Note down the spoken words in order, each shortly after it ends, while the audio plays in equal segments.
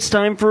It's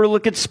time for a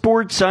look at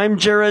sports. I'm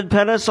Jared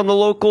Pettis. On the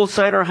local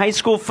side, our high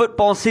school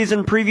football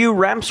season preview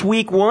wraps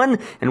week 1,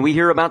 and we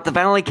hear about the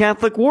Valley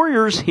Catholic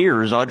Warriors.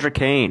 Here's Audra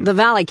Kane. The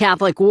Valley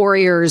Catholic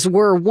Warriors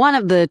were one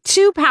of the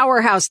 2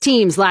 powerhouse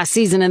teams last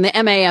season in the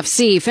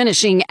MAFC,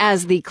 finishing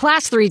as the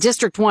Class 3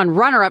 District 1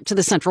 runner-up to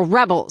the Central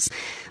Rebels.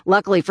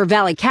 Luckily for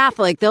Valley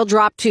Catholic, they'll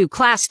drop to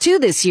Class 2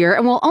 this year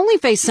and will only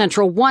face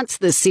Central once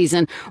this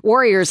season.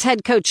 Warriors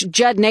head coach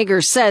Judd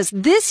Nager says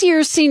this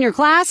year's senior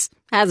class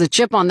has a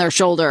chip on their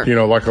shoulder. You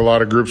know, like a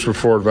lot of groups for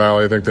Fort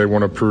Valley, I think they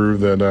want to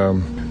prove that,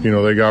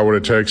 they got what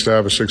it takes to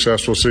have a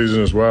successful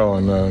season as well.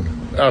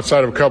 And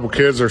outside of a couple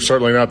kids, they're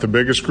certainly not the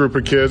biggest group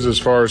of kids as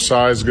far as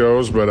size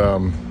goes, but,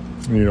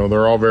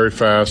 they're all very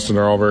fast and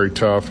they're all very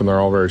tough and they're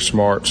all very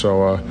smart.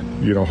 So,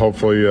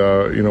 hopefully,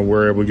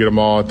 we're able to get them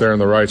all out there in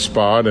the right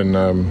spot and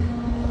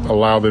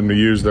allow them to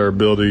use their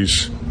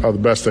abilities the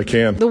best they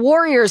can. The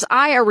Warriors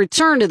eye a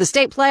return to the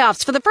state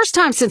playoffs for the first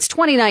time since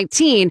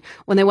 2019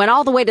 when they went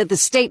all the way to the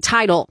state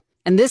title.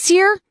 And this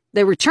year,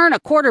 they return a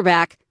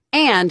quarterback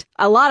and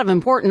a lot of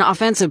important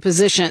offensive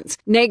positions.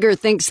 Nager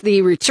thinks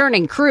the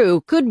returning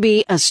crew could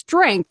be a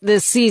strength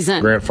this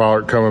season. Grant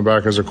Follett coming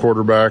back as a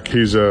quarterback.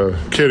 He's a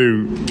kid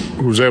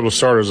who was able to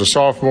start as a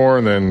sophomore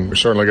and then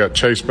certainly got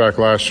chased back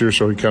last year,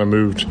 so he kind of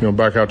moved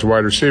back out to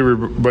wide receiver,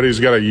 but he's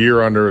got a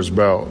year under his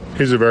belt.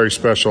 He's a very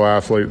special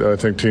athlete that I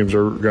think teams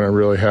are going to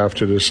really have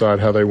to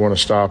decide how they want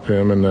to stop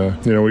him. And,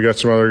 we got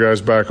some other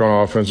guys back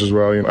on offense as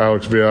well.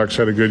 Alex Viox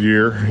had a good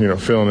year,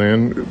 filling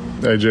in.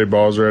 A.J.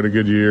 Balzer had a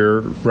good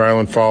year.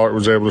 Rylan Follett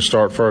was able to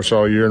start for us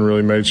all year and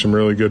really made some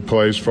really good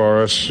plays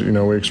for us.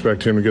 We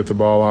expect him to get the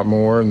ball a lot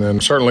more. And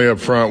then certainly up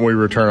front, we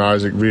return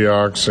Isaac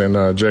Viox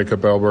and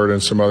Jacob Elbert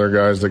and some other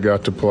guys that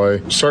got to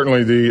play.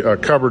 Certainly the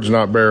cupboard's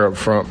not bare up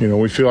front.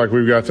 We feel like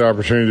we've got the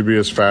opportunity to be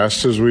as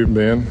fast as we've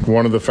been.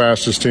 One of the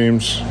fastest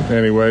teams,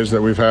 anyways,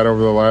 that we've had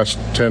over the last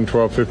 10,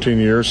 12, 15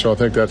 years. So I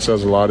think that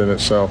says a lot in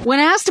itself. When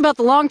asked about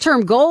the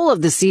long-term goal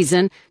of the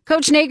season,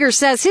 Coach Nager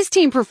says his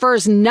team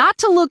prefers not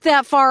to look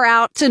that far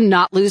out to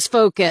not lose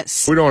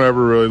focus. We don't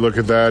ever really look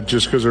at that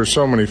just because there's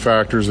so many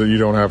factors that you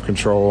don't have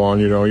control on.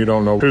 You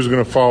don't know who's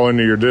going to fall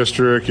into your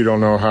district. You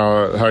don't know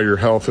how your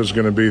health is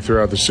going to be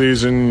throughout the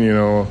season.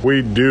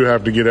 We do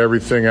have to get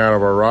everything out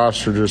of our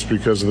roster just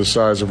because of the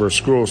size of our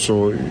school.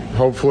 So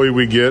hopefully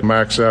we get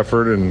max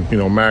effort and,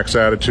 max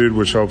attitude,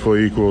 which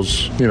hopefully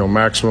equals,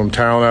 maximum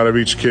talent out of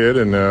each kid.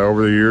 And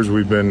over the years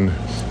we've been,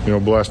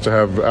 blessed to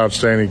have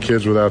outstanding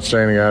kids with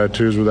outstanding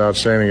attitudes, with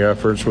outstanding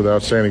efforts, with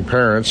outstanding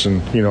parents.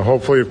 And,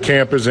 hopefully if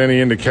camp is any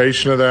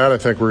indication of that, I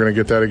think we're going to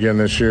get that again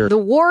this year. The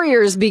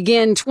Warriors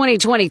begin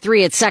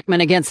 2023 at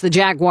Seckman against the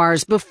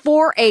Jaguars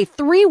before a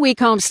 3-week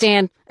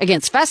homestand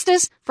against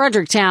Festus,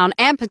 Fredericktown,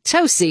 and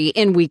Potosi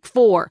in week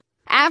 4.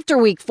 After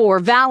week 4,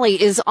 Valley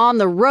is on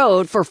the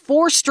road for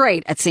 4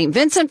 straight at St.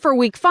 Vincent for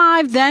week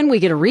 5. Then we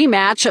get a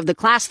rematch of the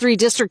Class 3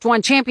 District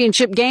 1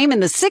 championship game in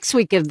the 6th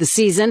week of the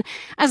season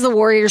as the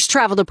Warriors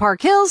travel to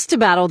Park Hills to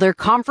battle their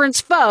conference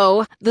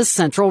foe, the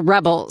Central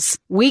Rebels.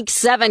 Week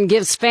 7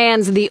 gives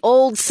fans the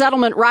old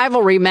settlement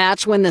rivalry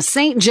match when the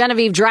St.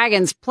 Genevieve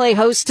Dragons play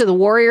host to the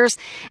Warriors,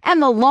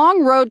 and the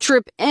long road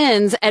trip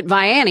ends at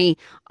Vianney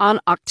on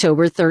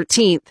October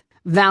 13th.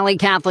 Valley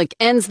Catholic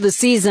ends the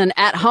season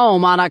at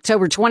home on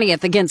October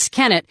 20th against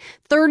Kennett,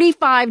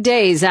 35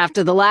 days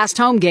after the last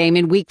home game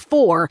in week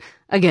 4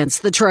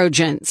 against the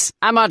Trojans.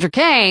 I'm Audra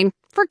Kane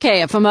for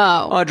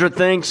KFMO. Audra,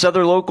 thanks.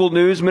 Other local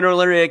news,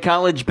 Mineral Area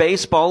College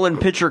baseball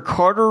and pitcher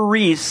Carter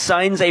Reese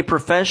signs a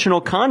professional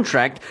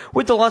contract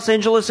with the Los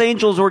Angeles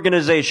Angels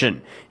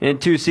organization. In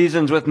 2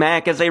 seasons with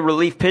Mac as a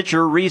relief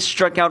pitcher, Reese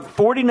struck out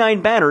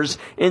 49 batters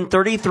in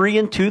 33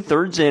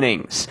 2/3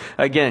 innings.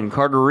 Again,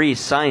 Carter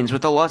Reese signs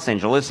with the Los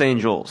Angeles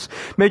Angels.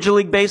 Major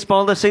League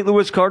Baseball, the St.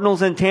 Louis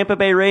Cardinals and Tampa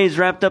Bay Rays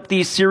wrapped up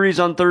the series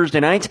on Thursday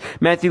night.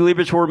 Matthew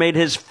Liberatore made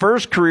his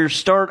first career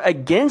start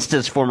against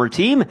his former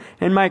team,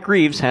 and Mike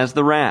Reeves has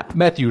the wrap.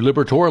 Matthew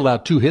Liberatore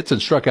allowed 2 hits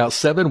and struck out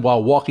 7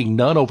 while walking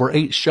none over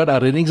 8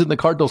 shutout innings in the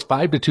Cardinals'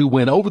 5-2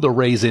 win over the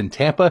Rays in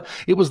Tampa.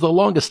 It was the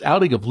longest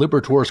outing of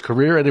Liberatore's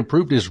career and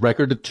improved his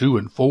record to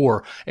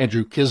 2-4.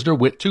 Andrew Kisner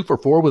went 2 for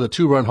 4 with a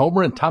 2-run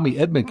homer, and Tommy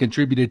Edman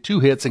contributed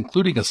 2 hits,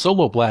 including a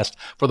solo blast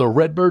for the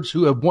Redbirds,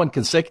 who have won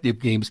consecutive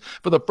games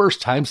for the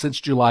first time since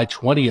July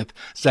 20th.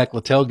 Zach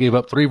Littell gave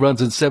up 3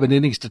 runs in 7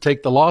 innings to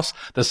take the loss.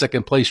 The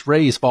second-place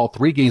Rays fall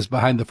 3 games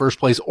behind the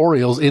first-place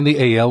Orioles in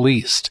the AL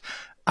East.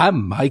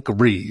 I'm Mike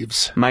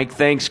Reeves. Mike,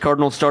 thanks.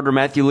 Cardinal starter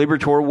Matthew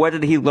Liberatore, what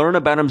did he learn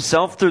about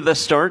himself through the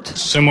start?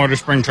 Similar to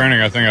spring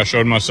training, I think I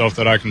showed myself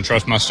that I can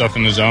trust my stuff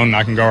in the zone and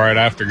I can go right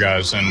after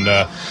guys. And,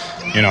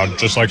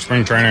 just like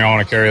spring training, I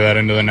want to carry that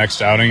into the next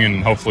outing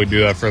and hopefully do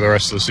that for the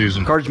rest of the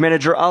season. Cards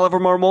manager Oliver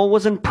Marmol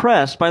was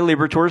impressed by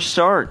Liberatore's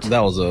start.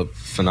 That was a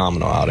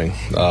phenomenal outing.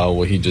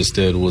 What he just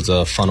did was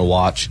fun to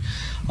watch.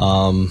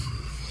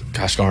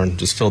 Gosh darn,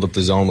 just filled up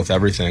the zone with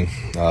everything.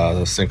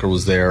 The sinker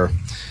was there.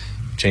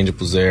 Changeup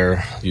was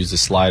there, used the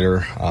slider.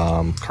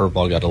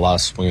 Curveball got a lot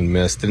of swing and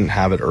miss. Didn't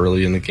have it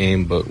early in the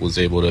game, but was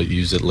able to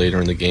use it later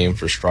in the game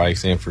for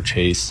strikes and for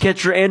chase.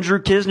 Catcher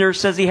Andrew Kisner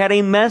says he had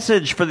a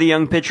message for the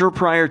young pitcher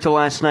prior to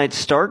last night's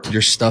start.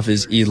 Your stuff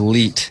is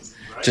elite.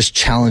 Just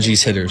challenge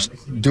these hitters.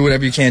 Do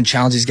whatever you can.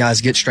 Challenge these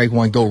guys. Get strike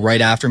one. Go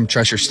right after him.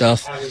 Trust your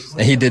stuff.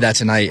 And he did that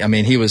tonight. I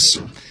mean, he was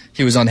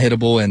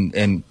unhittable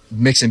and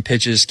mixing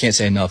pitches. Can't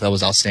say enough. That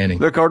was outstanding.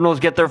 The Cardinals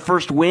get their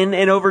first win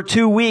in over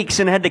 2 weeks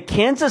and head to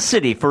Kansas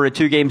City for a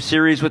 2-game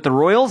series with the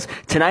Royals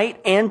tonight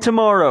and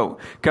tomorrow.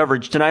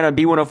 Coverage tonight on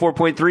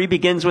B104.3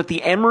 begins with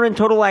the Amarin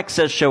Total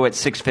Access Show at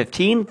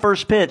 6:15.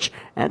 First pitch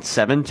at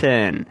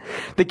 7:10.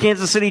 The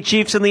Kansas City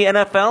Chiefs and the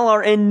NFL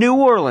are in New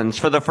Orleans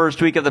for the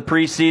first week of the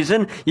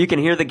preseason. You can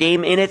hear the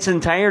game in its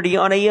entirety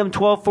on AM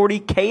 1240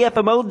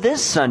 KFMO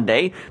this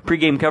Sunday.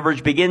 Pre-game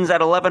coverage begins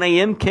at 11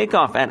 a.m.,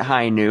 kickoff at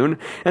high noon.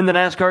 And the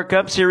NASCAR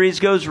Cup Series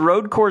goes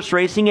road course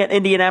racing at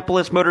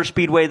Indianapolis Motor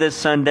Speedway this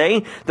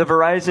Sunday. The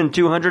Verizon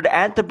 200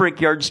 at the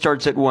Brickyard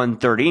starts at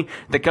 1:30.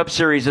 The Cup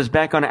Series is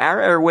back on our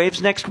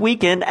airwaves next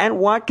weekend at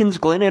Watkins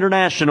Glen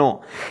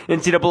International.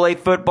 NCAA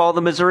football,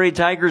 the Missouri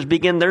Tigers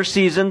begin their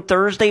season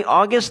Thursday,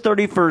 August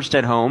 31st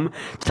at home.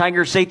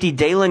 Tiger safety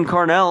Dalen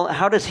Carnell,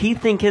 how does he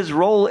think his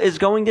role is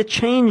going to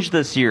change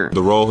this year?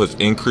 The role has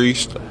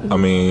increased.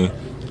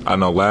 I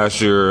know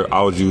last year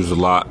I was used a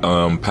lot,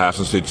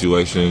 passing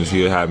situations.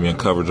 He had me in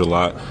coverage a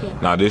lot.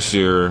 Now this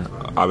year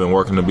I've been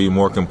working to be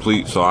more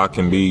complete so I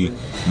can be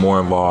more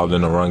involved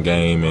in the run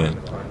game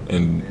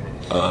and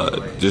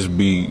just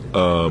be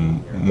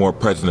more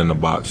present in the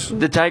box.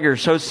 The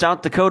Tigers host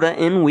South Dakota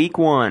in Week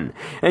 1.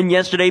 And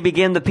yesterday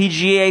began the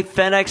PGA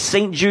FedEx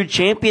St. Jude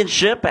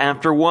Championship.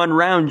 After one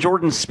round,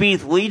 Jordan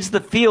Spieth leads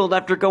the field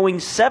after going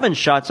 7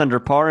 shots under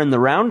par in the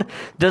round.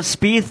 Does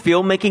Spieth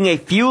feel making a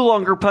few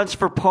longer putts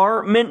for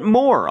par meant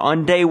more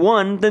on day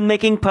one than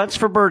making putts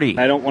for birdie?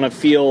 I don't want to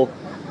feel,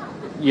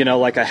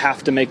 like I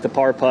have to make the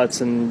par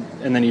putts and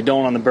then you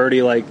don't on the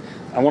birdie. Like,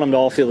 I want them to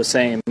all feel the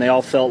same. They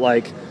all felt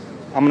like,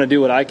 I'm going to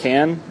do what I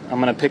can. I'm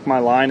going to pick my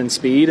line and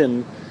speed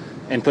and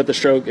put the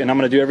stroke, and I'm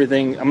going to do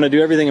everything. I'm going to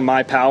do everything in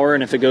my power,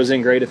 and if it goes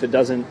in, great. If it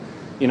doesn't,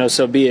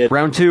 so be it.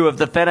 Round 2 of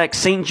the FedEx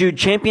St. Jude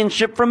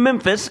Championship from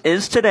Memphis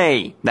is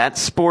today.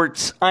 That's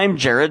sports. I'm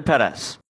Jared Pettis.